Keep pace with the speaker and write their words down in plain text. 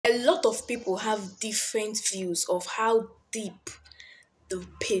A lot of people have different views of how deep the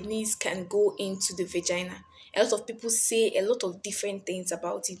penis can go into the vagina. A lot of people say a lot of different things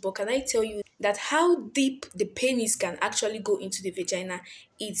about it, but can I tell you that how deep the penis can actually go into the vagina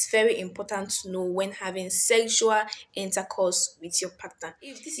is very important to know when having sexual intercourse with your partner.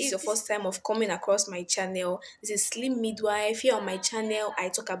 If this is your first time of coming across my channel, this is Slim Midwife. Here on my channel, I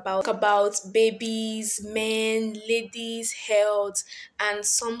talk about babies, men, ladies, health, and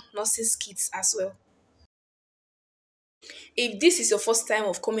some nursing kits as well. If this is your first time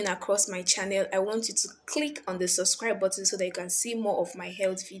of coming across my channel, I want you to click on the subscribe button so that you can see more of my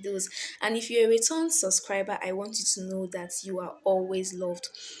health videos. And if you're a return subscriber, I want you to know that you are always loved.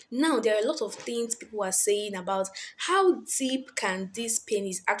 Now, there are a lot of things people are saying about how deep can this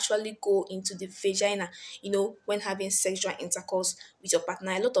penis actually go into the vagina, when having sexual intercourse with your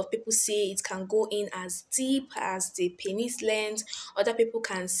partner. A lot of people say it can go in as deep as the penis length. Other people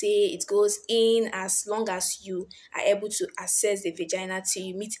can say it goes in as long as you are able to access the vagina till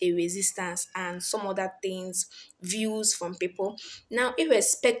you meet a resistance and some other things, views from people. Now,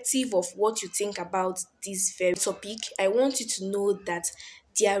 irrespective of what you think about this very topic, I want you to know that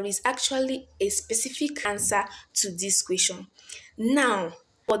there is actually a specific answer to this question. Now,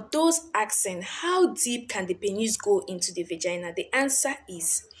 for those asking how deep can the penis go into the vagina, the answer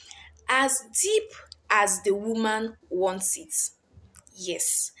is as deep as the woman wants it.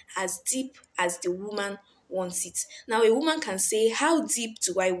 Yes, as deep as the woman wants it. Now, a woman can say, how deep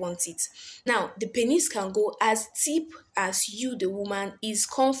do I want it? Now, the penis can go as deep as you, the woman, is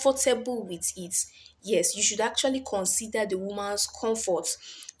comfortable with it. Yes, you should actually consider the woman's comfort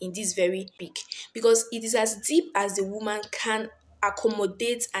in this very big, because it is as deep as the woman can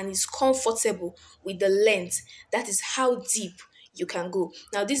accommodate and is comfortable with the length. That is how deep you can go.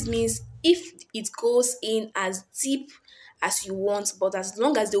 Now, this means if it goes in as deep as you want, but as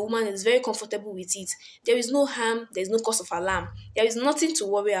long as the woman is very comfortable with it, there is no harm, there is no cause of alarm, there is nothing to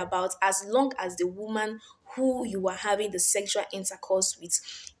worry about, as long as the woman who you are having the sexual intercourse with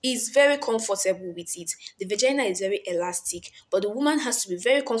is very comfortable with it. The vagina is very elastic, but the woman has to be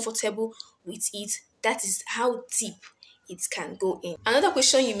very comfortable with it. That is how deep it can go in. Another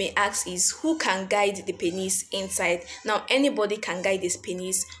question you may ask is, who can guide the penis inside? Now, anybody can guide this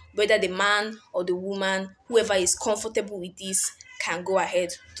penis, whether the man or the woman, whoever is comfortable with this can go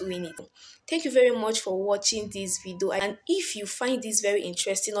ahead doing it. Thank you very much for watching this video, and if you find this very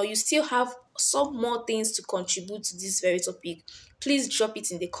interesting or you still have some more things to contribute to this very topic, please drop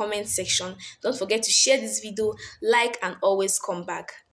it in the comment section. Don't forget to share this video, like, and always come back.